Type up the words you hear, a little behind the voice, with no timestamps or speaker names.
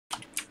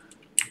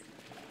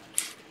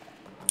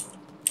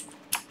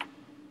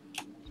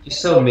She's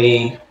so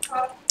mean.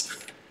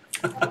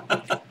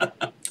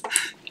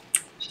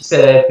 She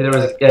said if there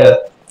was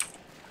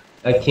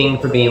a king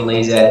for being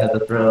lazy, I'd have the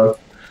throne.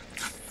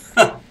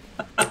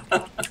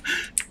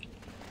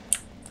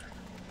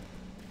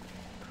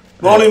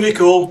 Morning,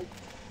 Nicole.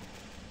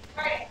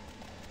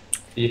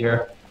 Did you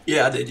hear?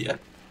 Yeah, I did, yeah.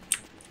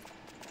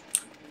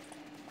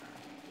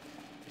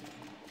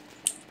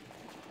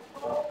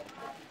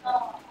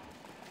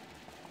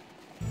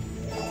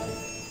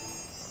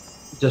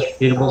 Just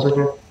repeatables in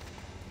here?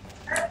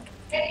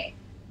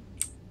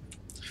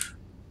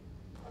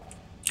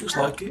 Looks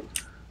like it.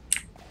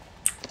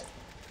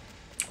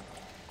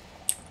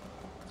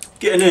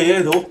 Get an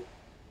AA though.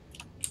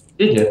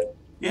 Did you?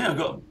 Yeah, I've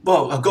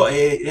got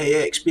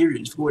AA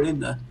experience for going in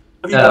there.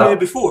 Have you No. been here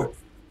before?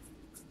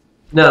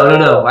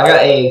 No. I got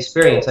AA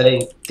experience. I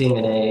didn't ding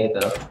an AA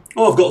though.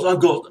 Oh,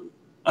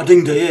 I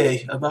dinged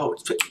AA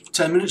about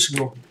 10 minutes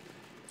ago.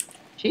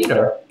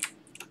 Cheater.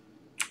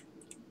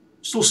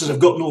 Still says I've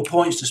got no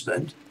points to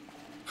spend.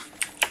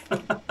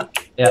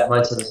 Yeah,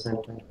 mine says the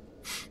same thing.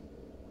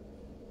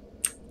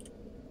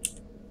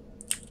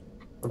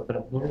 Put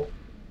it here.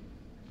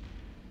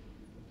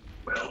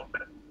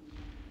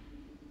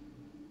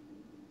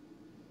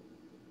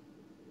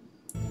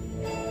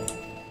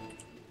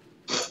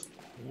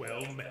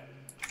 Well met.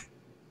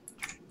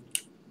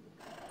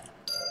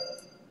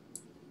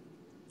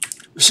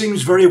 It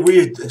seems very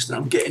weird this that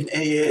I'm getting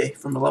AA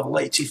from a level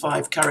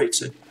 85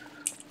 character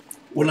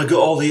when I got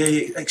all the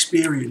AA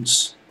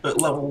experience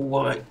at level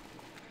like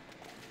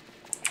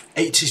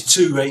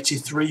 82,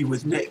 83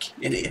 with Nick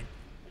in here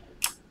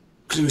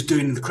because he was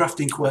doing the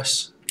crafting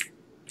quests.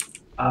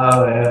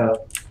 Oh yeah.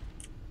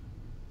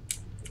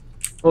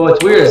 Well,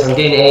 what's weird is I'm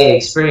getting AA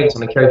experience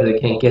on a character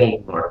that can't get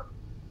anymore.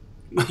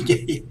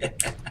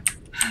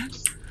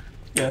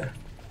 Yeah,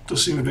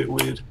 does seem a bit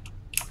weird.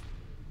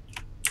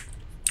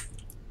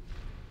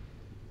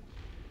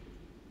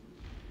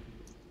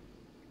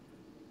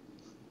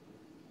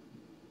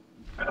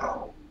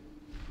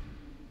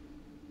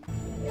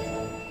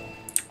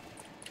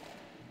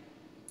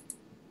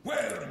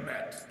 Well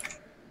met.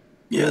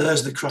 Yeah,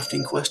 there's the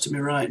crafting quest to me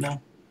right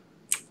now.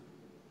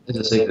 Is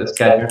this like this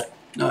guy here?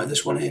 No,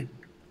 this one here.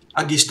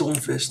 Aggie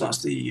Stonefist,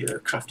 that's the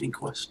crafting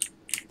quest.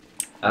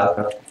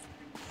 Okay.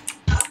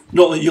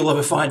 Not that you'll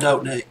ever find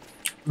out, Nate.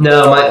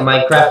 No,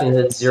 my crafting is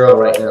at 0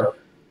 right now.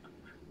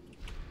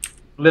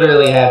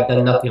 Literally have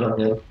done nothing on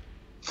him.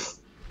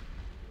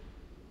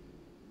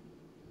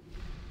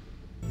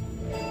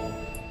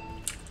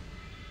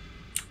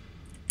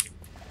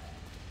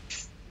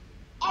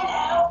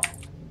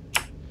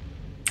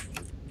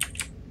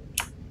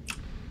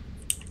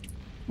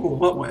 Oh,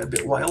 that went a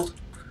bit wild.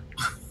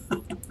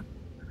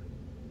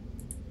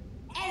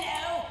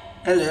 Hello.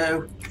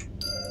 Hello.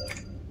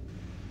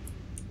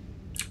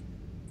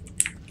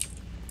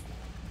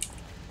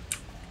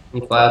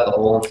 Can you fly out the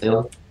hole in the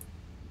ceiling?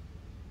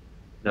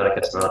 No, I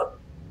guess not.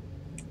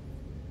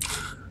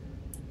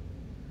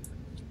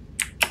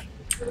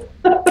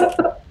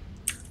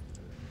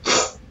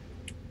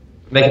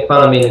 Making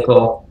fun of me,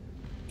 Nicole.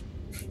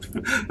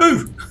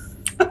 Ooh.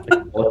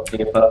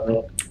 Making fun of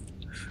me.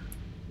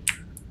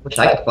 Wish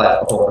I could fly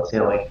out the hole in the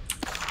ceiling.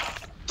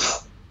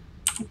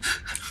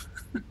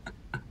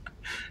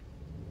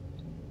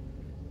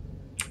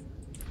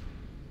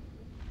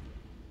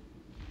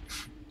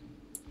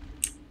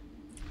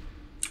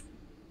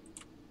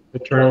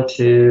 Return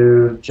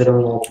to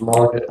general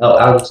market. Oh,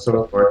 out of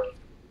store report.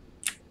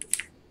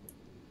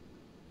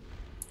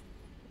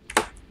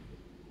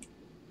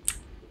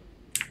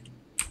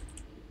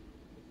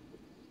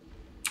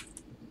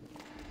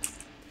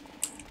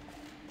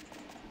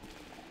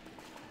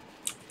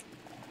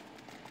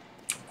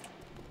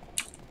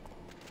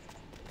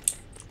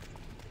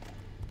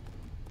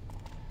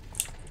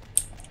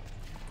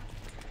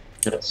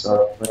 Get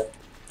started.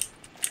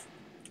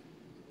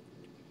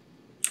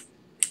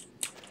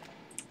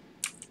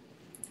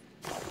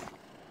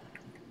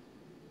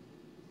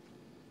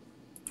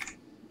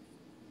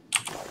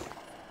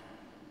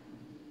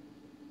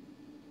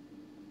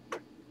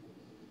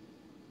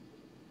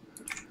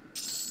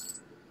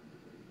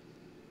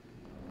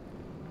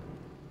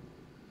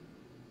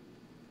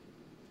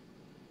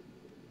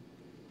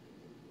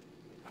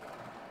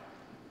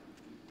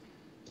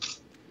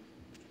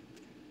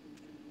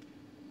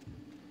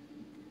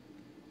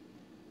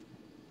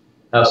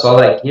 Oh, so all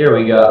that gear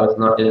we got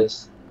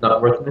is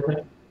not worth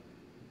anything?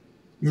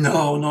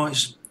 No,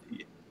 it's...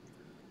 You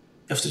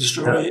have to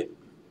destroy it.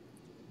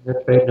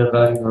 You're trading a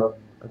value on.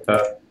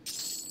 Okay.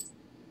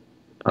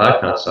 Oh,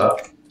 that kind of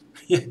sucks.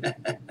 Yeah.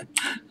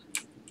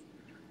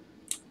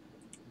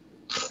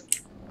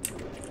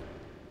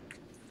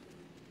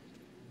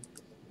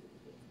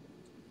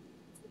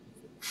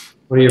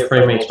 What are your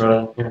frame rates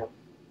running here?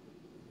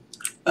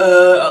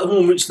 At the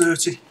moment it's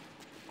 30.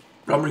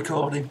 But I'm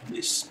recording.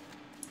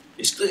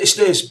 It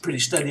stays pretty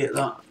steady at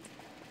that.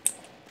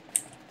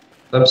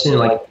 I'm seeing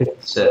like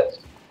 56.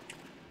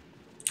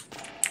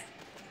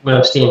 When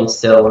I'm standing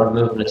still, when I'm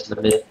moving, it's in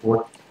the mid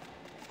 40s.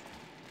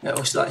 Yeah,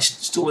 it's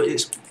still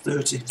it's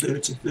 30,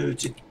 30,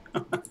 30.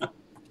 If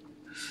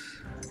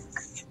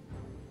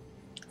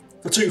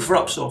I took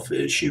fraps off,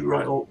 it'd shoot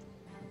right up.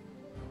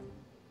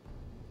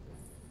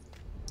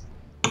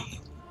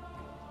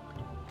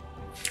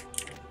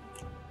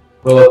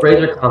 Well, with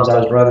Razor comms, I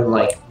was running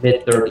like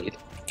mid-30s.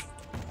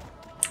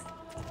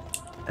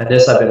 And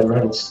this I've been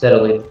running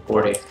steadily to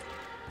 40.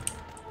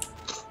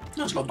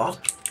 That's not bad.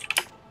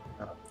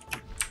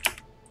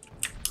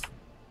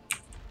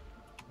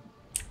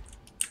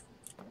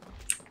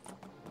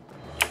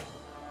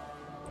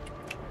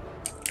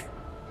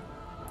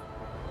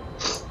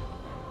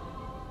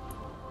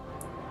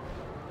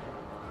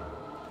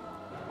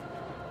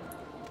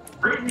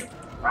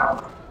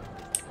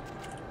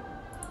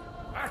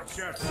 Watch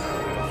yourself.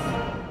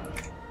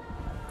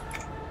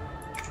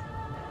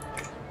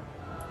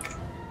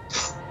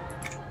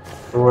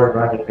 Forward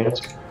rocket advance.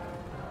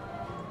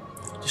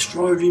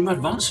 Destroy Ream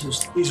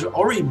advances. These are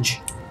orange.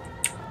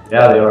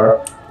 Yeah, they are.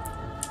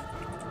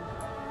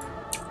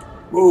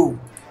 Whoa.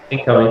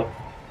 Incoming.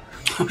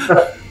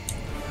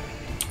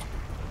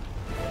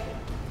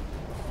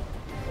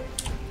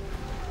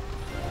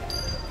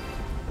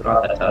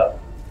 Not that tough.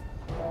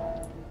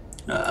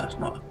 It's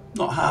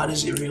not hard,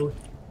 is it really?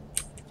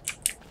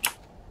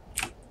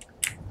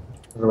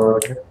 Over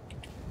here.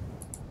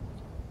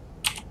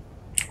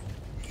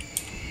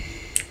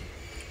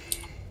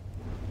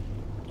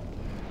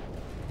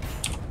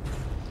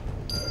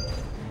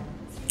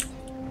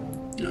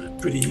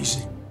 Pretty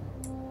easy.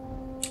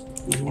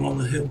 Another one on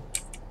the hill.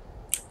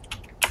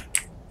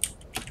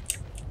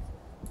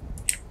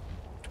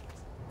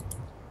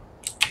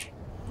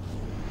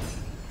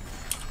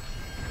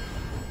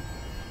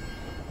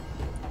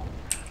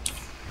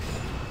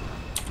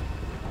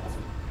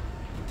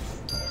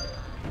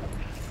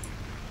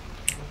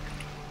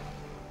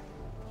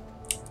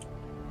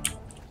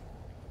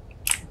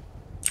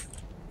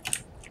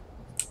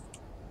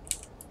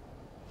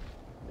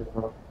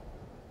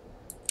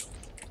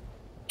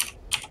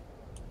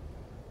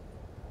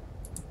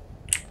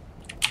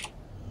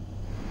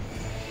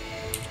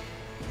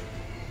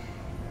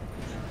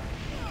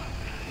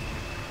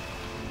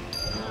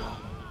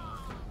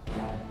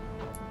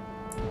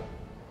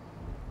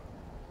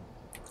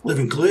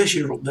 Living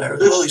glacier up there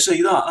as well. You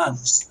see that, then?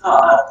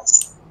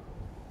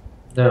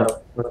 No,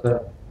 what's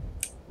that?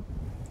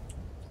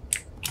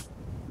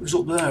 It was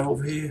up there,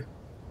 over here.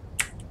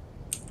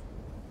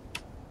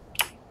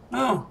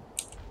 Oh.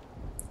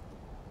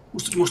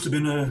 Must have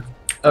been a...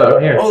 Oh,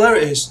 here. Oh, there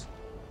it is.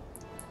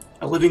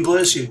 A living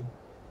glacier.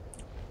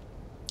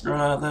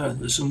 Right there.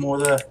 There's some more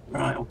there.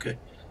 Right, okay.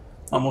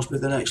 That must be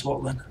the next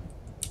lot then.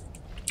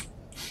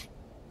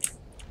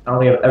 I don't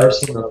think I've ever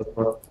seen that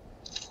before.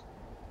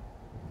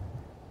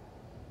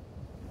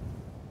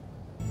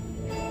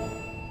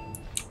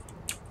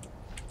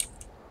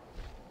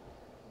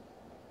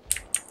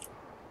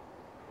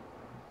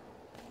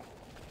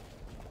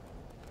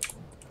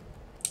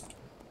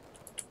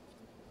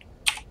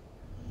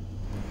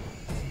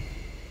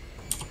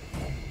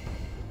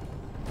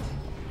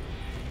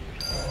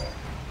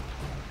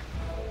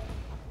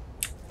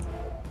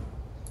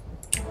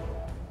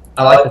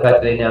 I like the fact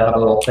that they now have a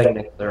little thing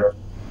next to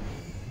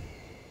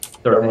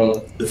their name.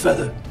 The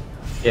feather.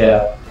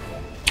 Yeah.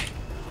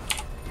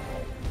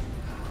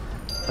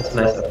 That's a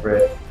nice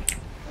upgrade.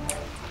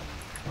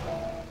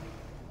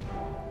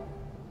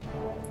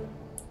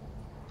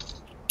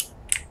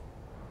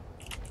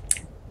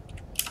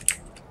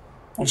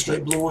 One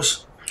straight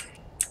blowers.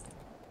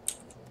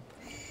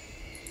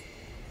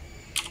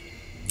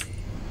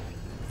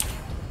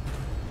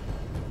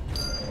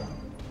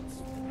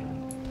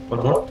 One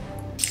more?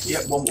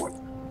 Yep, one more.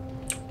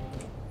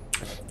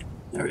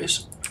 There it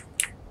is.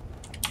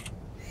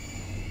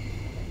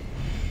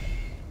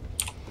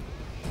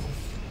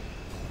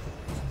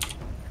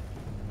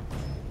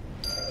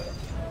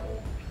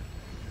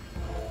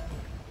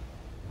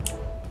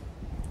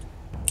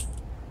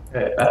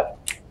 Okay,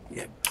 back.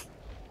 Yep.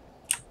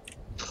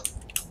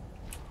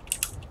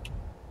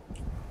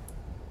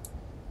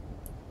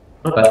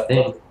 Not a bad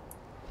thing.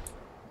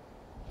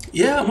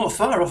 Yeah, I'm not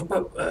far off.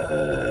 About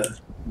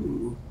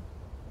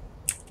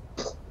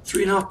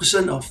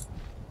 3.5% off.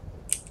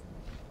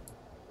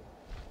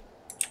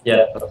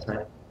 Yeah, that's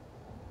nice.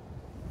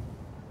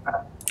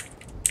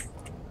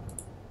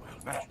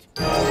 Well met.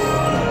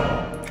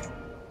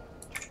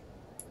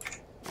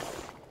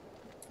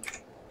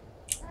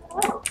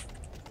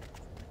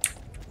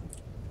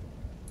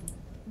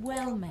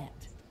 Well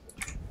met.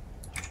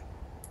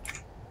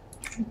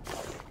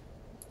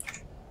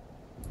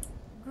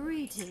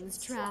 Greetings,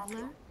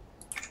 traveler.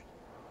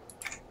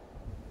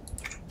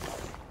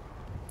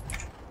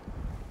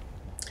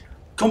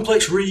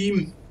 Complex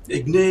Ream,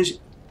 Igneous,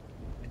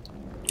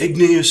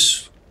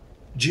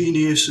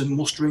 Genius, and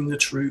mustering the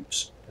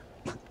troops.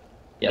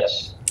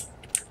 Yes.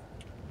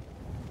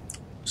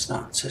 What's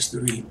that? Test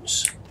the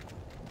Reams.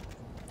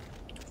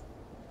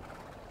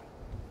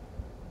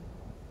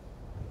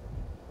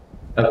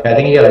 Okay, I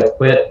think you gotta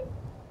equip,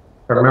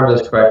 if I remember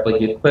this correctly,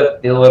 you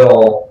equip the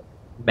little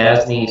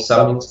Masni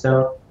summoning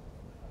stone.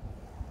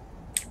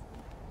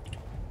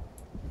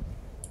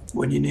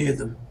 when you're near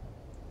them.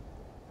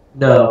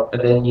 No,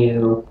 and then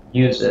you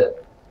use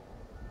it.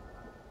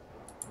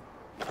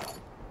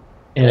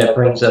 And it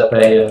brings up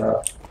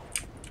a,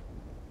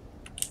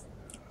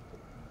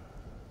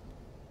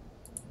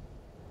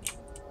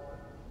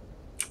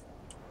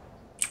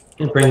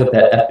 it brings up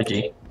that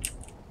effigy.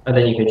 And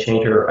then you can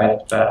change your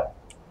items back.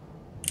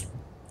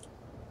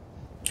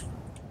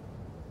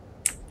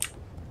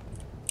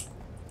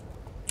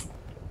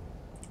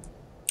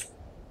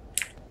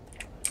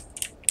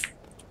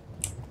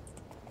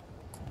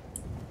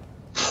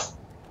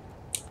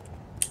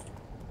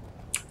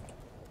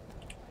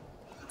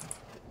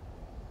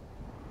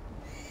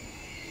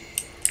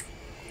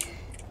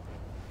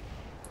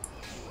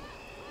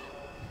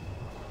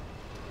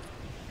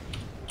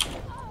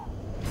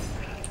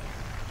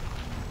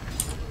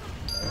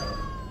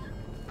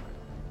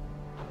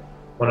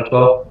 One of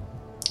 12?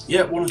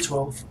 Yeah, 1 of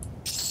 12.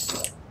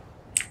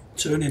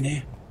 Turn in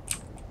here.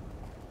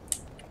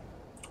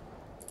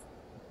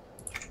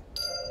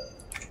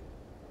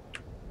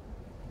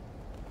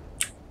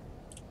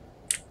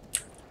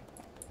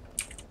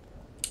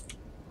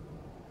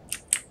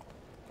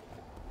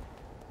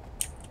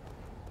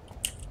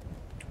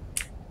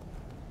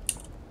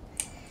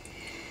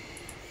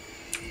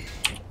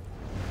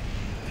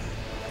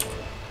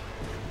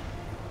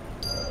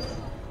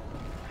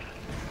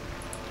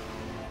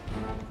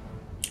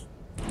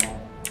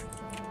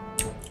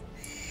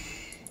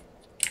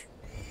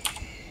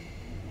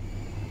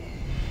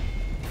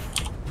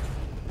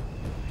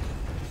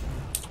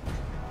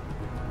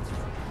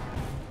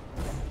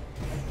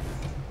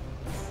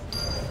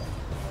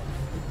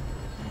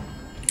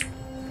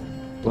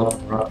 Well,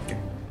 rock.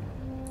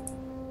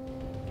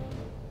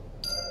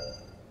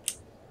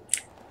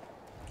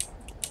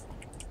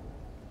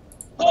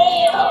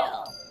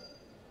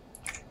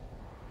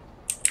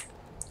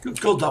 Good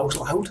God, that was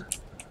loud.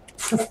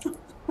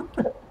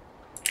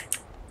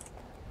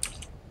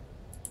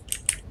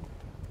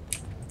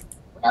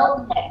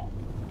 Well met.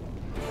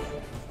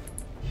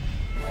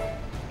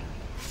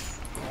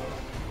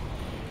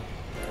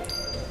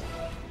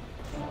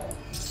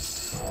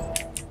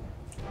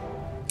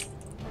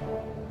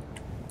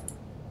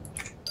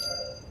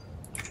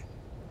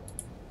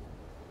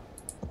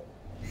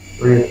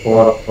 Three or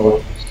four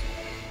potions.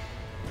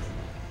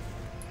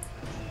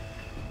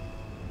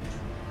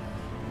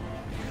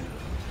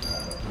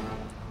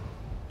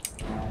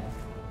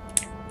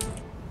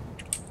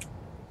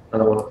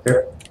 Another one up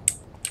here.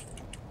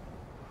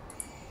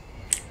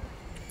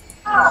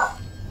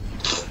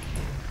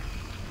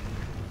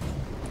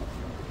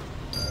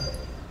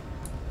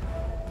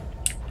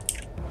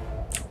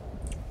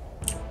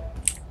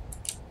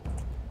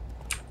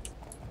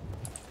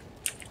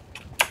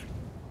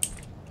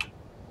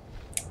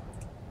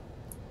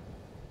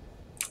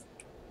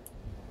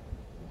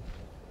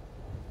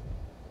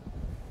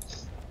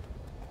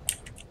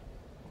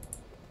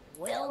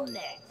 Well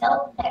met.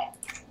 Well met.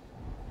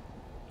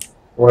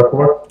 4 or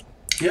 4?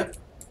 Yep.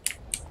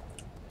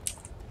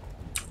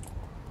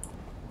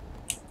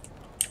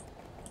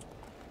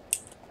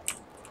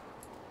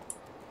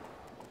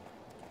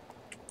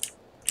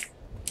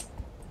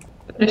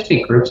 There should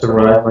be groups of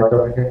Ryan like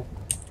over here.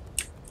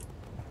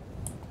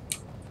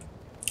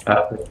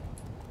 After.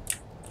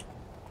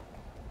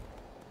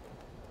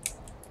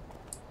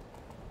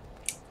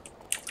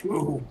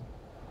 Ooh,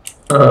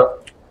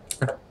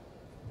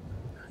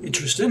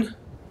 interesting.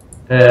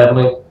 I'm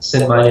going to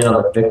send mine in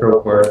on the Vicar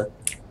word.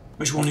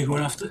 Which one are you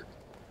going after?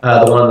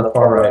 The one on the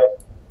far right.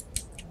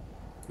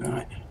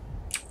 Right.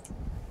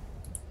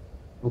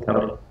 I'm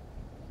coming.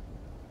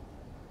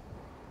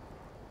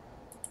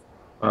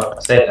 I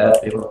say that,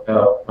 it won't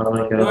go. I'm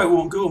going to No, go. it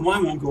won't go.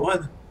 Mine won't go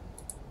either.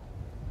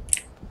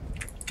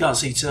 Can't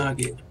see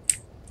target.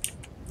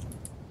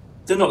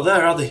 They're not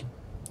there, are they?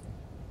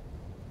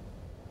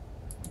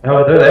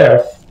 Oh, they're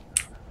there.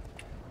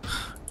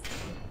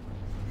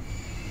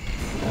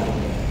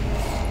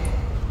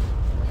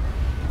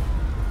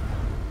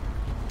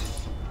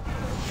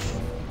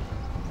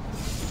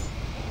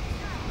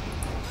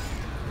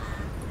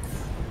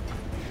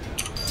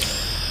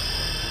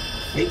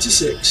 Eight to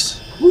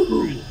 6.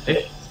 Woohoo!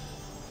 Hey,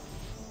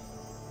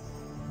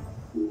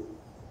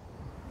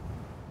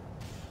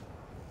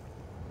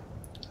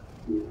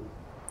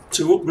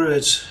 Two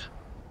upgrades.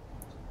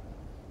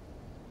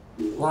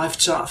 Life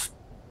tap.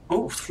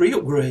 Oh, 3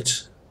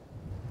 upgrades.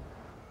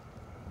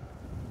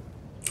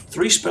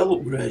 3 spell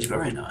upgrades.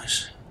 Very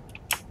nice.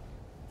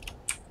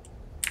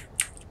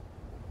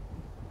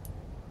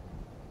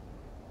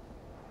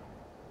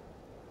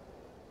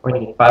 we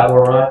need 5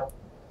 more Ryan.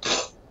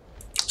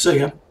 Say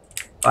again.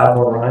 5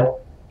 more Ryan.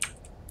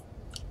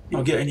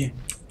 Not getting you.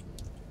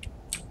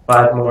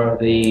 5 more of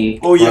the.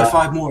 Oh yeah,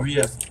 5 more.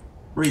 Yeah.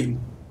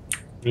 Ream.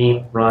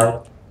 Me,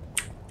 Ryan.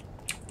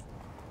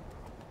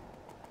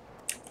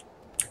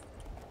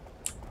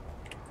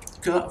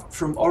 Look at that.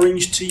 From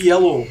orange to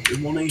yellow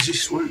in one easy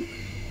swoop.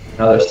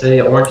 No, they're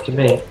still orange to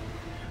me.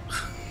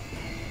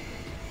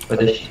 But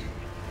this